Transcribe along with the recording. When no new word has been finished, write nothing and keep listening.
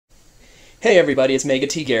Hey everybody, it's Mega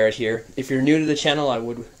T Garrett here. If you're new to the channel, I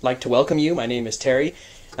would like to welcome you. My name is Terry.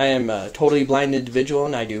 I am a totally blind individual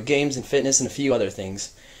and I do games and fitness and a few other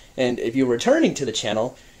things. And if you're returning to the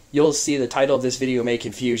channel, you'll see the title of this video may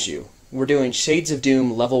confuse you. We're doing Shades of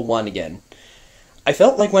Doom Level 1 again. I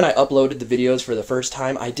felt like when I uploaded the videos for the first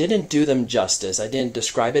time, I didn't do them justice. I didn't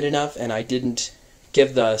describe it enough and I didn't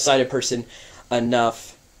give the sighted person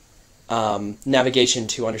enough navigation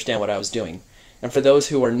to understand what I was doing. And for those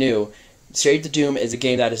who are new, Shades of Doom is a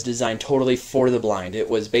game that is designed totally for the blind. It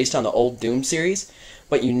was based on the old Doom series,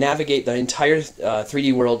 but you navigate the entire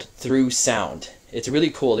 3D world through sound. It's really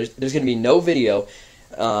cool. There's going to be no video,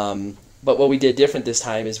 but what we did different this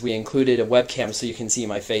time is we included a webcam so you can see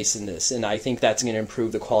my face in this, and I think that's going to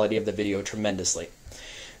improve the quality of the video tremendously.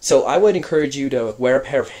 So I would encourage you to wear a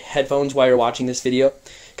pair of headphones while you're watching this video,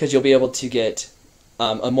 because you'll be able to get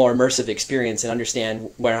a more immersive experience and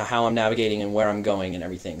understand how I'm navigating and where I'm going and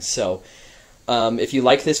everything. So if you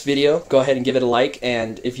like this video, go ahead and give it a like,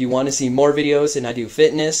 and if you want to see more videos, and I do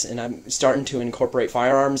fitness and I'm starting to incorporate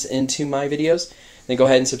firearms into my videos, then go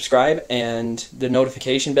ahead and subscribe, and the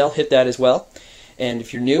notification bell, hit that as well. And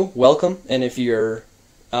if you're new, welcome, and if you're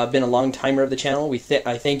been a long timer of the channel,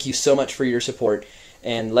 I thank you so much for your support,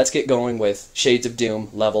 and let's get going with Shades of Doom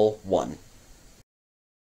Level 1.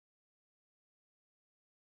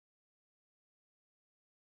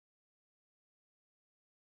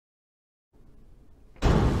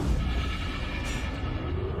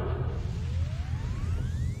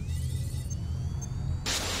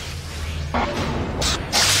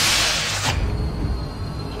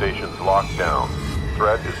 Stations locked down.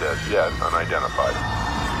 Threat is as yet unidentified.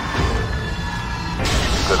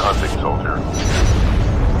 Good hunting, soldier.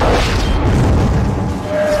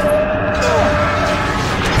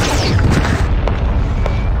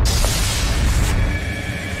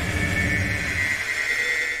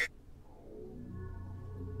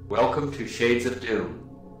 Welcome to Shades of Doom,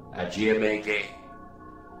 a GMA game.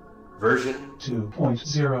 Version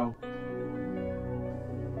 2.0.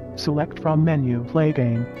 Select from menu, play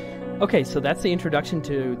game. Okay, so that's the introduction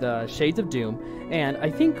to the Shades of Doom, and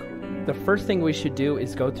I think the first thing we should do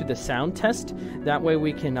is go through the sound test. That way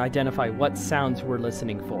we can identify what sounds we're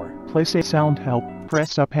listening for. Place a sound help.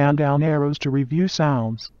 Press up and down arrows to review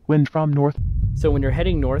sounds. Wind from north. So when you're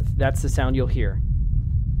heading north, that's the sound you'll hear.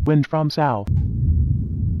 Wind from south.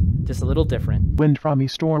 Just a little different. Wind from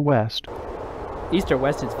east or west. East or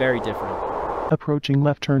west is very different. Approaching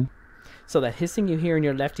left turn. So that hissing you hear in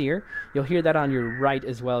your left ear, you'll hear that on your right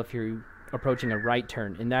as well if you're approaching a right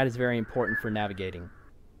turn, and that is very important for navigating.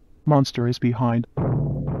 Monster is behind.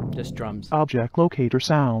 Just drums. Object locator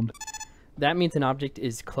sound. That means an object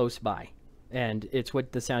is close by, and it's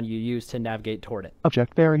what the sound you use to navigate toward it.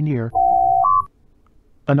 Object very near.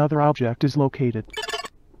 Another object is located.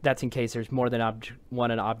 That's in case there's more than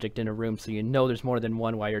one object in a room, so you know there's more than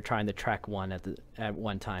one while you're trying to track one at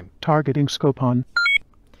one time. Targeting scope on.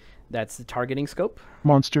 That's the targeting scope.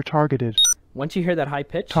 Monster targeted. Once you hear that high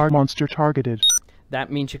pitch, Monster targeted. that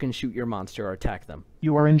means you can shoot your monster or attack them.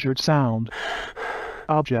 You are injured sound.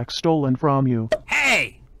 Object stolen from you.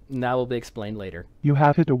 Hey! And that will be explained later. You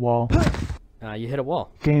have hit a wall. You hit a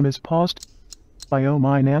wall. Game is paused.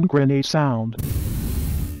 Biomine and grenade sound.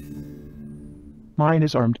 Mine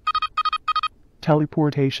is armed.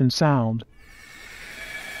 Teleportation sound.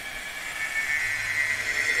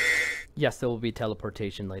 Yes, there will be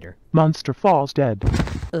teleportation later. Monster falls dead.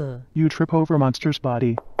 You trip over monster's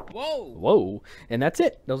body. Whoa! Whoa! And that's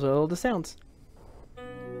it. Those are all the sounds.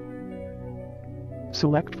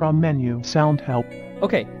 Select from menu, sound help.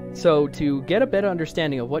 Okay, so to get a better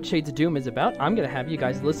understanding of what Shades of Doom is about, I'm going to have you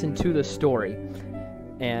guys listen to the story.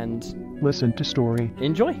 And Listen to story.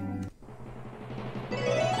 enjoy.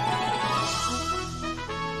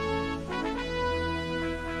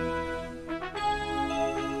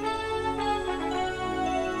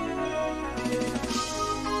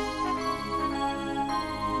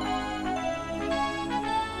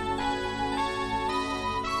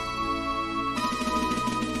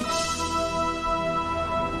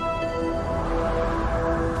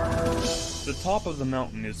 The top of the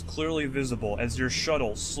mountain is clearly visible as your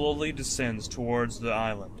shuttle slowly descends towards the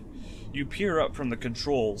island. You peer up from the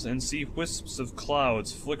controls and see wisps of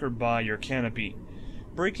clouds flicker by your canopy.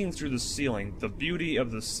 Breaking through the ceiling, the beauty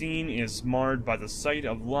of the scene is marred by the sight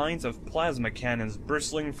of lines of plasma cannons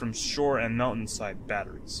bristling from shore and mountainside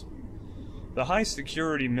batteries. The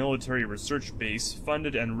high-security military research base,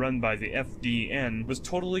 funded and run by the FDN, was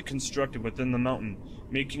totally constructed within the mountain,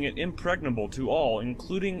 making it impregnable to all,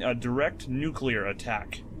 including a direct nuclear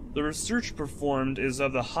attack. The research performed is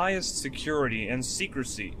of the highest security and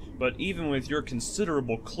secrecy, but even with your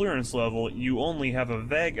considerable clearance level, you only have a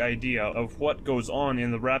vague idea of what goes on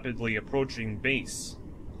in the rapidly approaching base.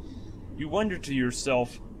 You wonder to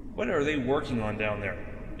yourself, what are they working on down there?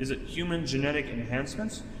 Is it human genetic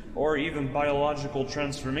enhancements, or even biological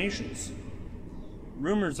transformations?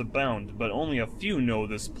 Rumors abound, but only a few know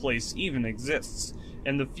this place even exists,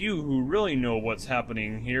 and the few who really know what's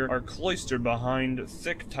happening here are cloistered behind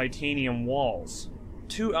thick titanium walls.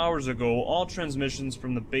 2 hours ago, all transmissions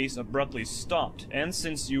from the base abruptly stopped, and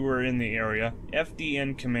since you were in the area,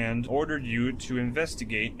 FDN Command ordered you to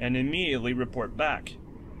investigate and immediately report back.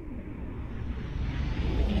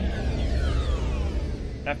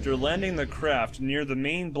 After landing the craft near the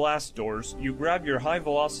main blast doors, you grab your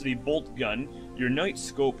high-velocity bolt gun, your night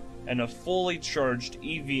scope, and a fully charged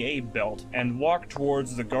EVA belt, and walk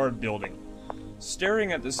towards the guard building.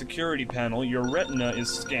 Staring at the security panel, your retina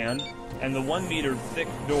is scanned, and the 1-meter thick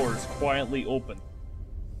doors quietly open.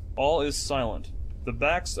 All is silent. The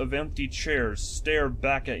backs of empty chairs stare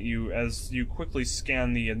back at you as you quickly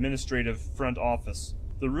scan the administrative front office.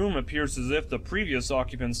 The room appears as if the previous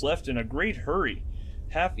occupants left in a great hurry.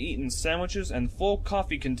 Half-eaten sandwiches and full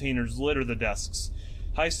coffee containers litter the desks.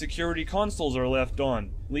 High-security consoles are left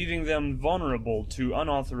on, leaving them vulnerable to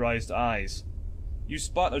unauthorized eyes. You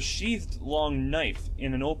spot a sheathed long knife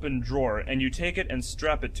in an open drawer, and you take it and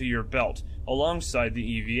strap it to your belt, alongside the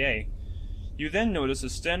EVA. You then notice a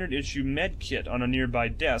standard-issue med kit on a nearby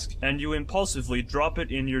desk, and you impulsively drop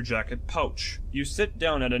it in your jacket pouch. You sit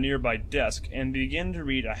down at a nearby desk and begin to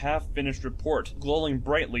read a half-finished report, glowing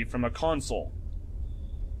brightly from a console.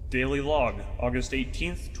 Daily Log, August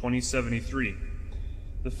 18th, 2073.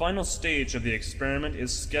 The final stage of the experiment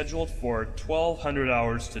is scheduled for 1200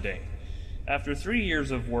 hours today. After 3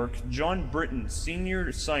 years of work, John Britton,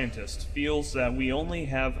 senior scientist, feels that we only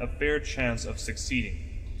have a fair chance of succeeding.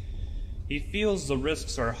 He feels the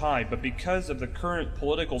risks are high, but because of the current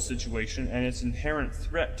political situation and its inherent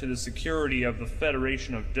threat to the security of the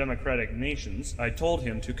Federation of Democratic Nations, I told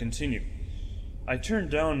him to continue. I turned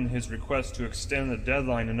down his request to extend the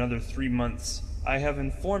deadline another 3 months. I have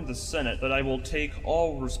informed the Senate that I will take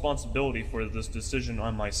all responsibility for this decision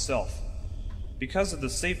on myself. Because of the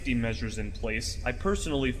safety measures in place, I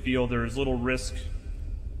personally feel there is little risk.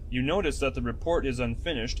 You notice that the report is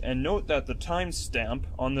unfinished, and note that the timestamp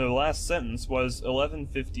on the last sentence was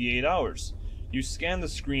 11:58 hours. You scan the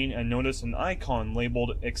screen and notice an icon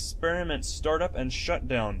labeled Experiment Startup and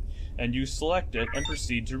Shutdown, and you select it and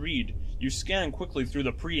proceed to read. You scan quickly through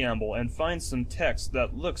the preamble and find some text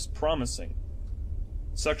that looks promising.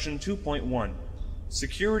 Section 2.1.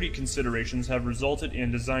 Security considerations have resulted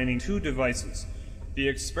in designing 2 devices. The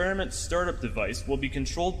experiment startup device will be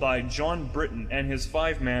controlled by John Britton and his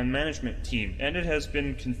 5-man management team, and it has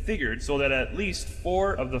been configured so that at least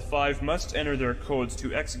 4 of the 5 must enter their codes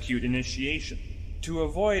to execute initiation. To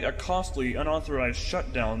avoid a costly, unauthorized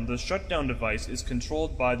shutdown, the shutdown device is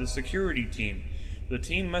controlled by the security team. The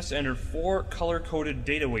team must enter 4 color-coded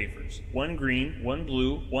data wafers, 1 green, 1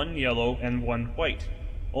 blue, 1 yellow, and 1 white.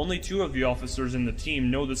 Only 2 of the officers in the team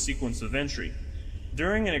know the sequence of entry.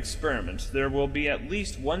 During an experiment, there will be at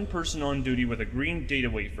least 1 person on duty with a green data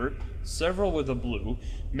wafer, several with a blue,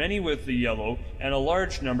 many with the yellow, and a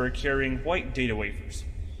large number carrying white data wafers.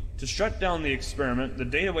 To shut down the experiment, the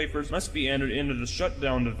data wafers must be entered into the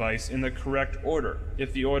shutdown device in the correct order.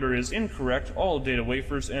 If the order is incorrect, all data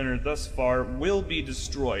wafers entered thus far will be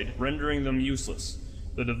destroyed, rendering them useless.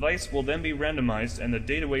 The device will then be randomized and the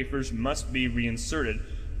data wafers must be reinserted,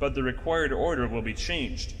 but the required order will be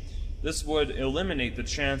changed. This would eliminate the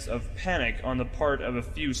chance of panic on the part of a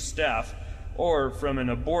few staff, or from an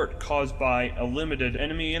abort caused by a limited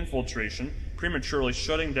enemy infiltration, prematurely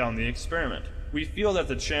shutting down the experiment. We feel that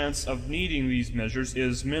the chance of needing these measures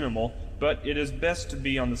is minimal, but it is best to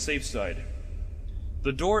be on the safe side.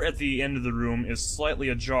 The door at the end of the room is slightly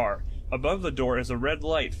ajar. Above the door is a red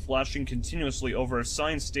light flashing continuously over a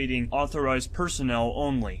sign stating "Authorized personnel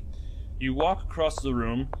only." You walk across the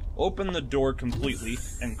room, open the door completely,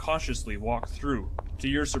 and cautiously walk through. To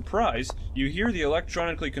your surprise, you hear the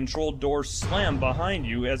electronically controlled door slam behind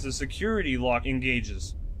you as the security lock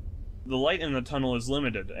engages. The light in the tunnel is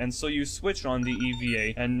limited, and so you switch on the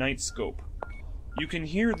EVA and night scope. You can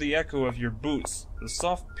hear the echo of your boots, the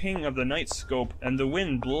soft ping of the night scope, and the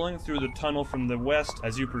wind blowing through the tunnel from the west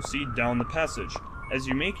as you proceed down the passage. As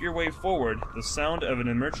you make your way forward, the sound of an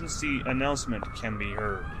emergency announcement can be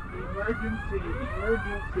heard. Emergency,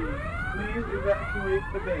 emergency, please evacuate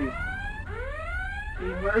the base.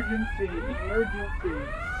 Emergency, emergency,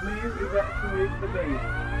 please evacuate the base.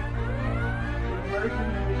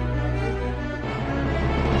 Emergency,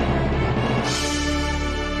 emergency.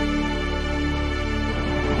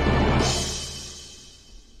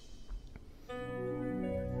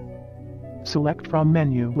 Select from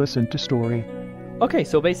menu, listen to story. Okay,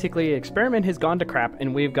 so basically, experiment has gone to crap,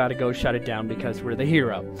 and we've got to go shut it down because we're the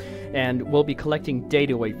hero. And we'll be collecting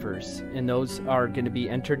data wafers, and those are going to be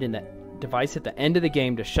entered in the device at the end of the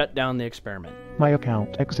game to shut down the experiment. My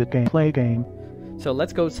account, exit game, play game. So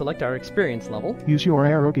let's go select our experience level, Use your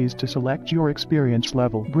arrow keys to select your experience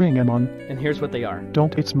level. Bring 'em on. and here's what they are.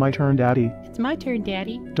 Don't, it's my turn, daddy. It's my turn,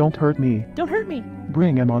 Daddy. Don't hurt me. Don't hurt me.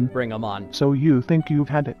 Bring 'em on. Bring them on. So you think you've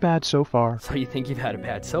had it bad so far? So you think you've had it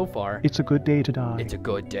bad so far? It's a good day to die. It's a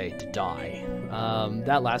good day to die.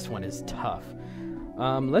 That last one is tough.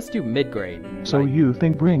 Let's do mid-grade. So Right. you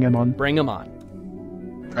think bring 'em on. Bring them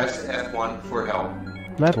on. Press F1 for help.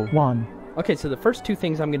 Level 1. Okay, so the first two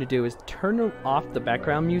things I'm going to do is turn off the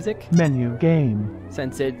background music, Menu, game.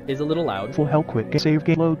 since it is a little loud. Full help quick save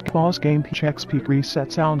game load pause game checks peak reset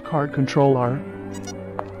sound card controller.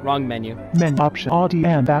 Wrong menu. Menu option audio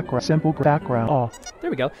and background simple background off. There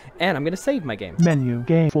we go. And I'm going to save my game. Menu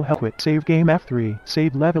game full help quick save game F3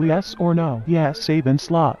 save level yes or no. Yes save in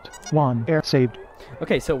slot 1 air saved.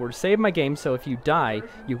 Okay, so we're saving my game, so if you die,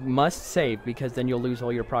 you must save because then you'll lose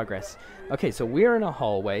all your progress. Okay, so we're in a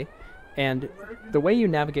hallway, and the way you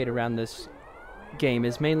navigate around this game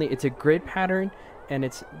is mainly, it's a grid pattern, and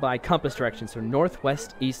it's by compass direction, so north,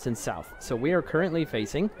 west, east, and south. So we are currently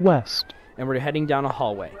facing, West. and we're heading down a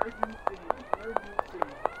hallway.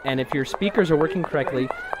 And if your speakers are working correctly,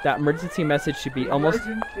 that emergency message should be almost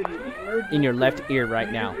in your left ear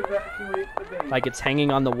right now. Like it's hanging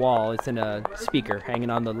on the wall, it's in a speaker hanging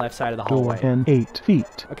on the left side of the Door hallway. in 8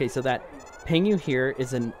 feet. Okay, so that ping you hear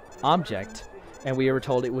is an object, and we were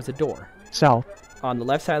told it was a door South. on the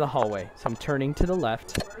left side of the hallway. So I'm turning to the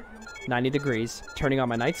left, 90 degrees, turning on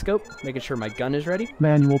my night scope, making sure my gun is ready,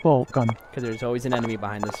 Manual bolt gun. because there's always an enemy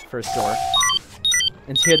behind this first door.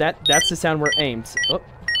 And to hear that, that's the sound we're aimed. Oh.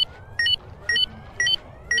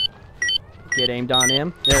 Get aimed on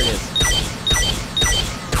him. There it is.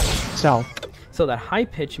 South. So that high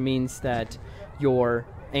pitch means that you're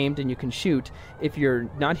aimed and you can shoot. If you're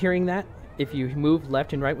not hearing that, if you move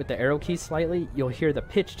left and right with the arrow keys slightly, you'll hear the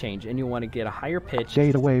pitch change, and you want to get a higher pitch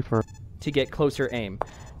Data wafer. to get closer aim.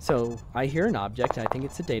 So I hear an object, and I think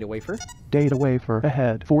it's a data wafer. Data wafer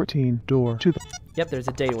ahead 14 door to the Yep, there's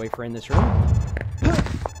a data wafer in this room.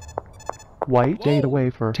 white data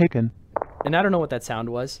wafer taken. And I don't know what that sound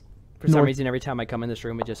was. For some North. reason, every time I come in this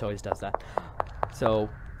room, it just always does that. So,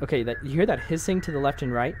 okay, that you hear that hissing to the left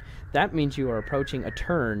and right? That means you are approaching a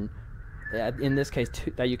turn, in this case,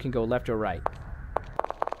 that you can go left or right.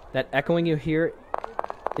 That echoing you hear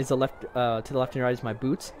is the left, to the left and right is my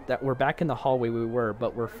boots. That we're back in the hallway we were,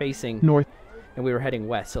 but we're facing North. and we were heading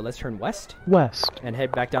west. So let's turn west West. and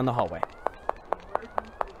head back down the hallway.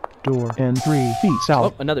 Door in 3 feet Oh,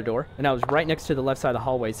 south. another door. And I was right next to the left side of the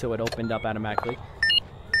hallway, so it opened up automatically.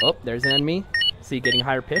 Oh, there's an enemy. See, getting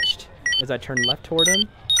higher pitched as I turn left toward him.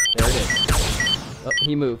 There it is. Oh,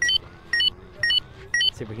 he moved.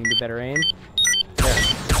 See if we can do better aim. There.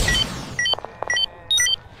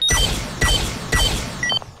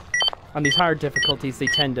 On these higher difficulties, they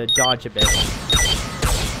tend to dodge a bit.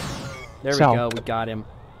 There we South. go, we got him.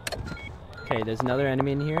 Okay, there's another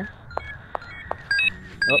enemy in here.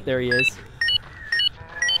 Oh, there he is.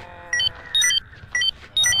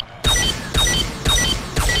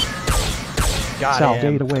 Got South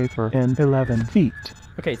him. data wafer in 11 feet.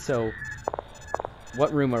 Okay, so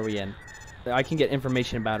what room are we in? I can get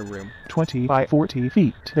information about a room. 20 by 40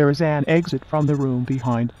 feet. There is an exit from the room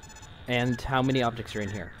behind. And how many objects are in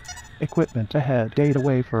here? Equipment ahead. Data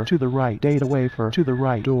wafer to the right. Data wafer to the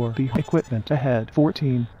right. Door behind. Equipment ahead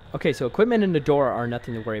 14. Okay, so equipment and the door are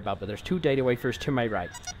nothing to worry about, but there's two data wafers to my right.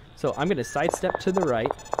 So I'm going to sidestep to the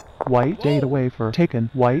right, White data wafer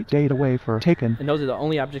taken. White data wafer taken. and those are the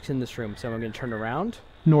only objects in this room. So I'm going to turn around,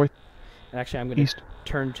 North. and actually I'm going to East.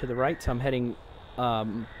 turn to the right, so I'm heading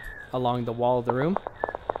along the wall of the room.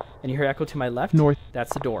 And you hear echo to my left? North.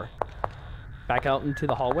 That's the door. Back out into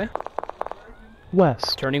the hallway,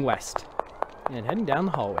 West. turning west, and heading down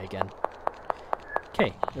the hallway again.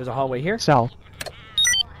 Okay, there's a hallway here. South.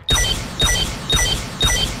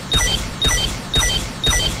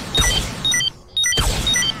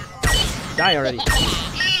 Die already.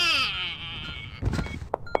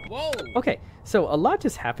 Whoa. Okay, so a lot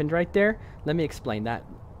just happened right there. Let me explain that.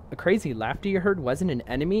 A crazy laughter you heard wasn't an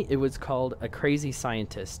enemy, it was called a crazy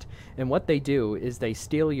scientist. And what they do is they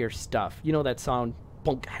steal your stuff. You know that sound,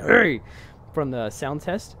 bonk, hey, from the sound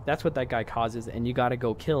test? That's what that guy causes, and you gotta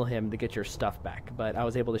go kill him to get your stuff back. But I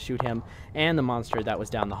was able to shoot him and the monster that was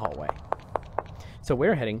down the hallway. So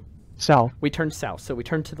we're heading South. We turned south, so we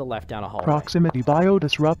turned to the left down a hallway. Proximity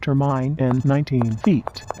biodisruptor mine in 19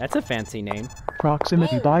 feet. That's a fancy name.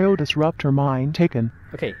 Proximity biodisruptor mine taken.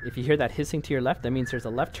 Okay, if you hear that hissing to your left, that means there's a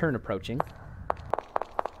left turn approaching.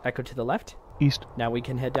 Echo to the left. East. Now we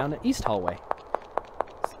can head down the east hallway.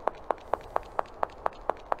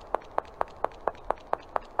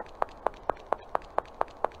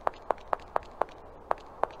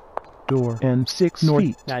 Door and 6 north.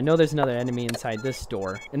 Feet. Now I know there's another enemy inside this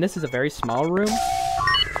door, and this is a very small room.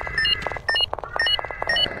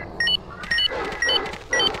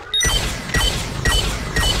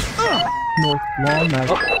 North, long knife.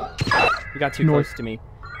 Oh, you got too North. close to me.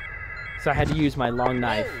 So I had to use my long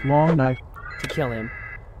knife Long knife. to kill him.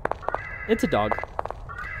 It's a dog.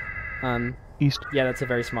 East. Yeah, that's a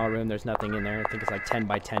very small room. There's nothing in there. I think it's like 10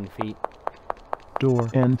 by 10 feet. Door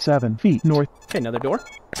and 7 feet north. Okay, another door.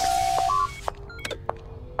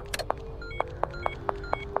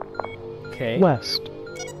 Okay. West.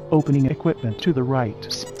 Opening equipment to the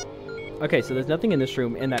right. Okay, so there's nothing in this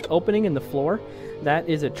room, and that opening in the floor, that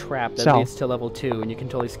is a trap that South. leads to level 2, and you can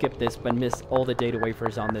totally skip this but miss all the data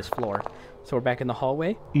wafers on this floor. So we're back in the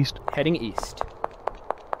hallway, East. heading east.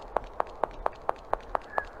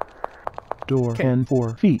 Door Okay. and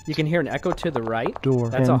 4 feet. You can hear an echo to the right. Door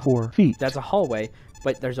That's and a 4 feet. That's a hallway,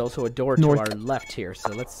 but there's also a door North. to our left here.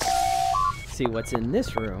 So let's see what's in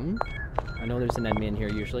this room. I know there's an enemy in here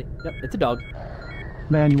usually. Yep, it's a dog.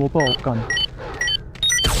 Manual bolt gun.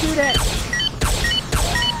 Shoot it!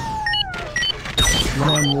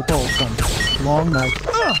 Manual bolt gun. Long knife.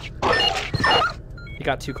 He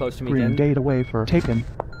got too close to me Green again. data wafer taken.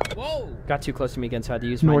 Got too close to me again, so I had to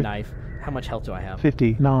use my North. knife. How much health do I have?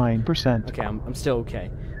 59%. Okay, I'm still okay.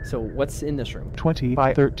 So what's in this room? 20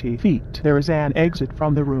 by 30 feet. There is an exit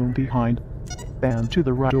from the room behind. Fan to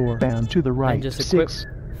the right. Door. Fan to the right. And just equip 6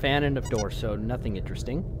 fan and a door, so nothing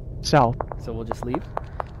interesting. south. So we'll just leave.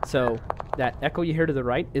 So that echo you hear to the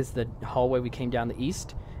right is the hallway we came down the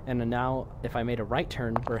east. And then now, if I made a right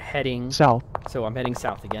turn, we're heading... South. So I'm heading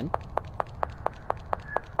south again.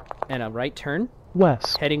 And a right turn,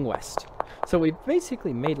 West. heading west. So we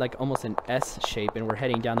basically made like almost an S shape, and we're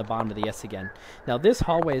heading down the bottom of the S again. Now this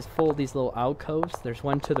hallway is full of these little alcoves. There's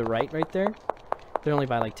one to the right there. They're only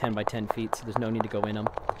by like 10 by 10 feet, so there's no need to go in them.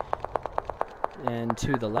 And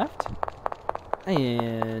to the left.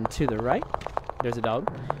 And to the right. There's a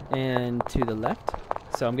dog. And to the left.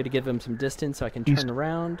 So I'm going to give him some distance so I can turn East.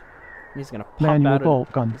 around. And he's going to pop Manual out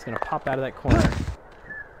bolt gun. He's going to pop out of that corner.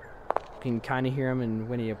 You can kind of hear him, and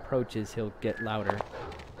when he approaches, he'll get louder.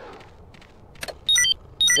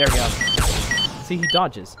 There we go. See, he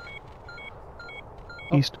dodges.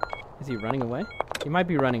 Oh, East. is he running away? He might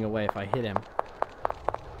be running away if I hit him.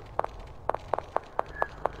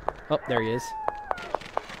 Oh, there he is.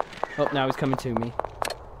 Oh, now he's coming to me.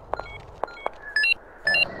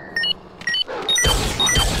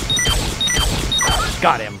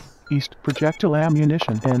 Got him. East. Projectile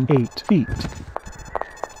ammunition and 8 feet.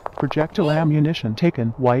 Projectile ammunition taken.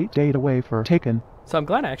 White data wafer taken. So I'm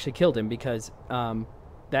glad I actually killed him because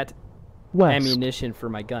that West. ammunition for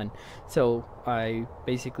my gun. So I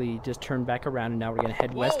basically just turned back around, and now we're going to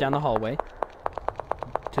head west down the hallway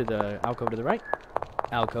to the alcove to the right,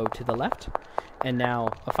 alcove to the left, and now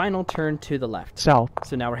a final turn to the left. South.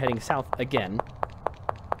 So now we're heading south again.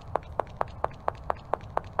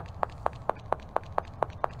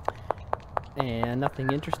 And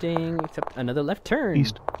nothing interesting except another left turn.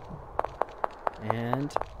 East.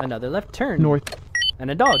 And another left turn. North.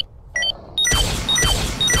 And a dog.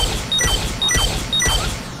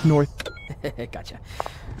 North. Gotcha.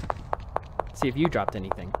 See if you dropped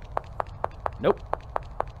anything. Nope.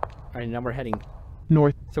 Alright, now we're heading...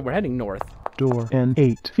 North. So we're heading north. Door and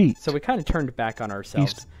 8 feet. So we kind of turned back on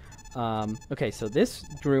ourselves. East. Okay, so this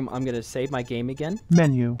room, I'm going to save my game again.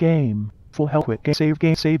 Menu. Game. Full health. Quick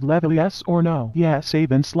game. Save level. Yes or no? Yes.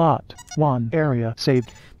 Save in slot. 1. Area.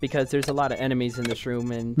 Saved. Because there's a lot of enemies in this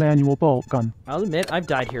room, and Manual bolt gun. I'll admit, I've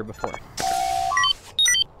died here before.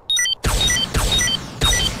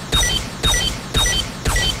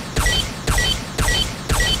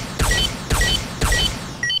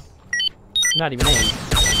 Not even aimed.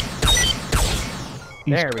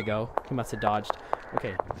 There we go. He must have dodged.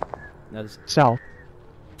 Okay. That was... South.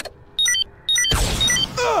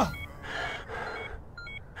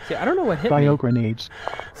 See, I don't know what hit Bio me. grenades.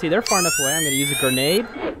 See, they're far enough away. I'm going to use a grenade.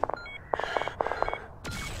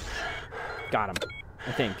 Got him,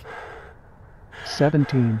 I think.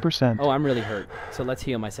 17%. Oh, I'm really hurt. So let's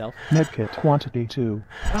heal myself. Medkit quantity 2.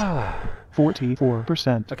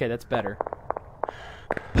 44%. Okay, that's better.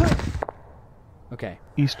 Okay.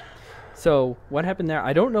 East. So, what happened there?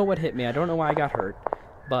 I don't know what hit me. I don't know why I got hurt.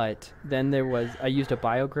 But then I used a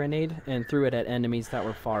bio grenade and threw it at enemies that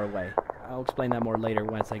were far away. I'll explain that more later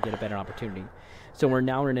once I get a better opportunity. So we're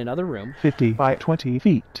now in another room. 50 by 20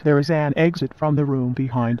 feet. There is an exit from the room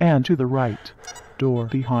behind and to the right. Door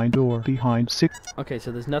behind 6. Okay,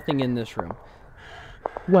 so there's nothing in this room.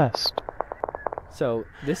 West. So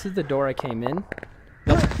this is the door I came in.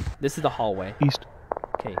 Nope, this is the hallway. East.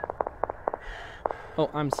 Okay. Oh,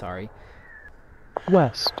 I'm sorry.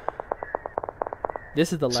 West.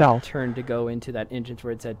 This is the left South. turn to go into that entrance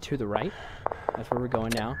where it said to the right. That's where we're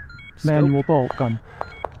going now. Scope. Manual bolt gun.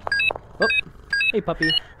 Oh, hey puppy.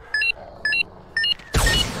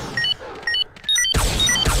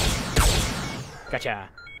 Gotcha.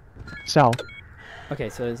 South. Okay,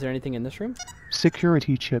 so is there anything in this room?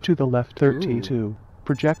 Security chip to the left 32. Ooh.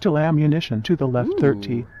 Projectile ammunition to the left Ooh.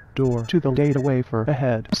 30. Door to the data wafer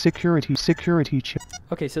ahead. Security chip.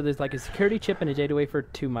 Okay, so there's like a security chip and a data wafer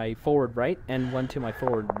to my forward right and one to my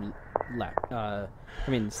forward left.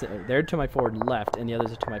 They're to my forward left and the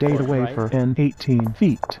others are to my Data forward wafer right. in 18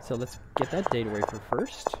 feet. So let's get that data wafer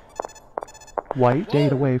first. White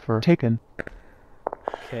data wafer taken.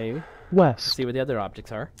 Okay, West. see where the other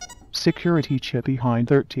objects are. Security chip behind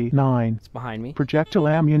 39. It's behind me. Projectile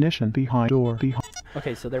ammunition behind door behind.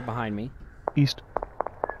 Okay, so they're behind me. East.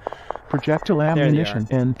 Projectile they ammunition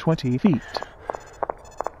in 20 feet.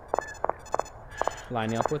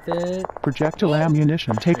 Lining up with it. Projectile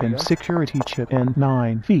ammunition There you taken. go. Security chip in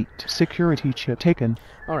 9 feet. Security chip taken.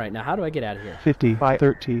 Alright, now how do I get out of here? 50 by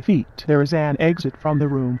 30 feet. There is an exit from the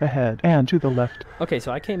room ahead and to the left. Okay,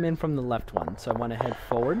 so I came in from the left one, so I want to head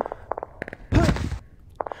forward.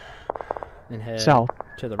 And head South.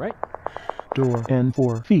 to the right. Door in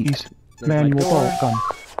 4 feet. East. There's my Manual door. bolt gun.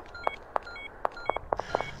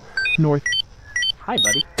 North. Hi,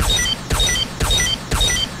 buddy.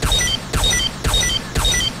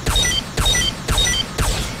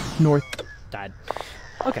 North. Died.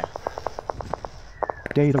 Okay.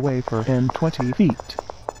 Data wafer in 20 feet.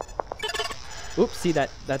 Oops, see that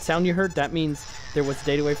sound you heard? That means there was a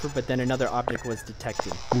data wafer, but then another object was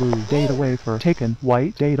detected. Blue data wafer taken.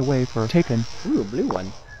 White data wafer taken. Ooh, a blue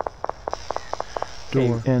one.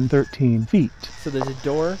 Door Okay, in 13 feet. so there's a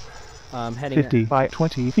door heading... 50 by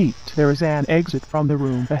 20 feet. There is an exit from the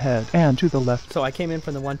room ahead and to the left. So I came in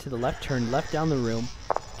from the one to the left, turned left down the room,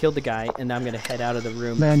 killed the guy, and now I'm going to head out of the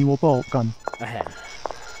room Manual bolt gun. ahead.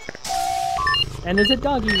 And there's a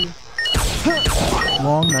doggy!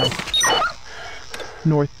 Long knife.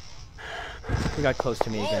 North. He got close to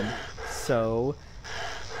me again. So...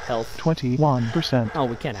 health. 21%. Oh,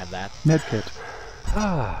 we can't have that. Medkit.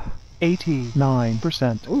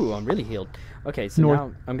 89%. Ooh, I'm really healed. Okay, so North.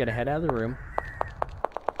 now I'm going to head out of the room.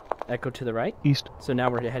 Echo to the right. East. So now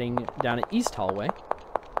we're heading down an east hallway.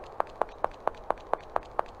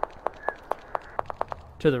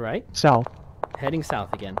 To the right. South. Heading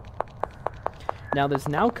south again. Now there's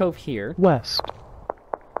an alcove here. West.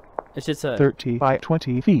 It's just a... 30 by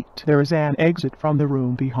 20 feet. There is an exit from the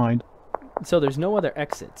room behind. So there's no other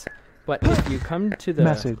exits. But if you come to the...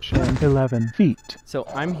 Message in 11 feet. So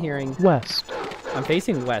I'm hearing... West. I'm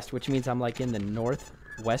facing west, which means I'm like in the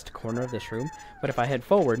northwest corner of this room. But if I head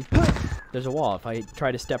forward, there's a wall. If I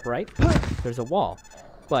try to step right, there's a wall.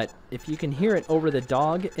 But if you can hear it over the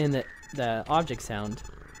dog and the object sound,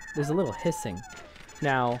 there's a little hissing.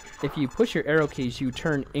 Now, if you push your arrow keys, you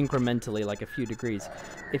turn incrementally, like a few degrees.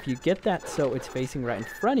 If you get that so it's facing right in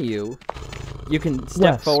front of you, you can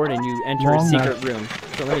step West. forward and you enter a Long secret knife. room.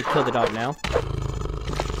 So let me kill the dog now.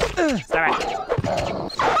 Stop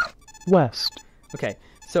it. West. Okay,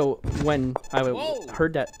 so when I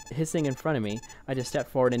heard that hissing in front of me, I just stepped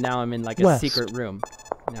forward and now I'm in like a West. secret room.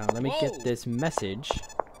 Now let me get this message.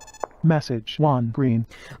 Message 1 green.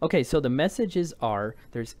 Okay, so the messages are,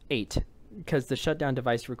 there's 8, because the shutdown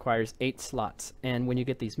device requires 8 slots. And when you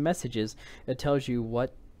get these messages, it tells you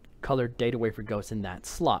what colored data wafer goes in that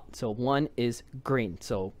slot. So 1 is green,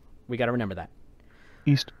 so we got to remember that.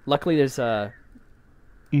 East. Luckily there's a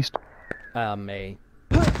East.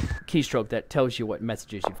 keystroke that tells you what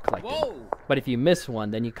messages you've collected. But if you miss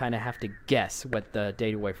one, then you kind of have to guess what the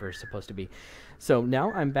data wafer is supposed to be. So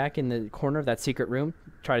now I'm back in the corner of that secret room.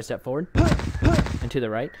 Try to step forward and to the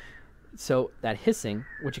right. So that hissing,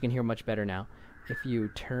 which you can hear much better now, if you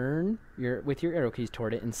turn with your arrow keys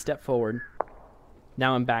toward it and step forward,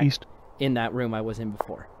 now I'm back East. in that room I was in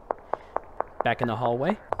before. Back in the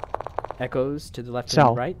hallway. Echoes to the left and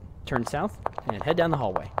South. the right. Turn south and head down the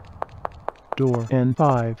hallway. Door in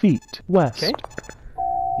 5 feet. West. Okay.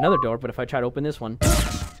 Another door, but if I try to open this one,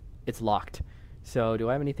 it's locked. So do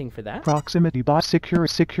I have anything for that? Proximity bot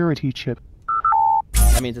security chip.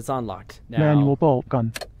 That means it's unlocked. Now, Manual bolt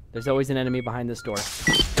gun. there's always an enemy behind this door.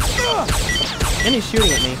 And he's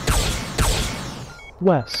shooting at me.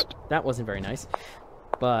 West. That wasn't very nice.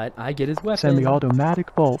 But I get his weapon.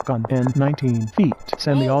 Semi-automatic bolt gun in 19 feet.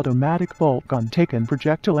 Semi-automatic bolt gun taken.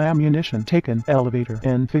 Projectile ammunition taken. Elevator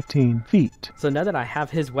in 15 feet. So now that I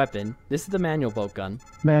have his weapon, this is the manual bolt gun.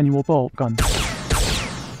 Manual bolt gun.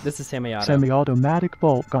 This is semi-auto. Semi-automatic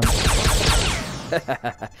bolt gun.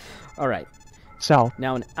 Alright. South.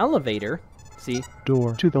 Now an elevator. See?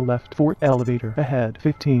 Door to the left. Fort elevator. Ahead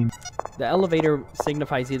 15. The elevator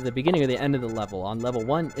signifies either the beginning or the end of the level. On level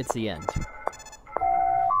 1, it's the end.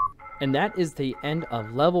 And that is the end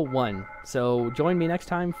of level 1. So join me next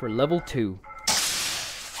time for level 2.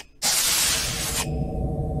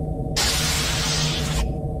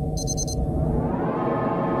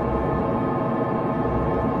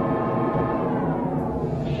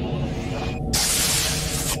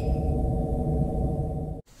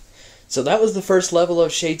 So that was the first level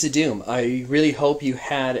of Shades of Doom. I really hope you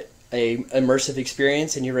had an immersive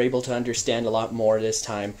experience and you were able to understand a lot more this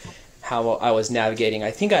time how I was navigating.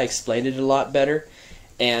 I think I explained it a lot better,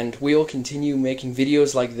 and we will continue making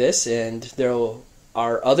videos like this, and there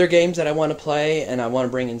are other games that I want to play, and I want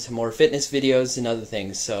to bring in some more fitness videos and other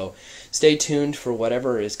things, so stay tuned for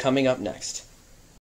whatever is coming up next.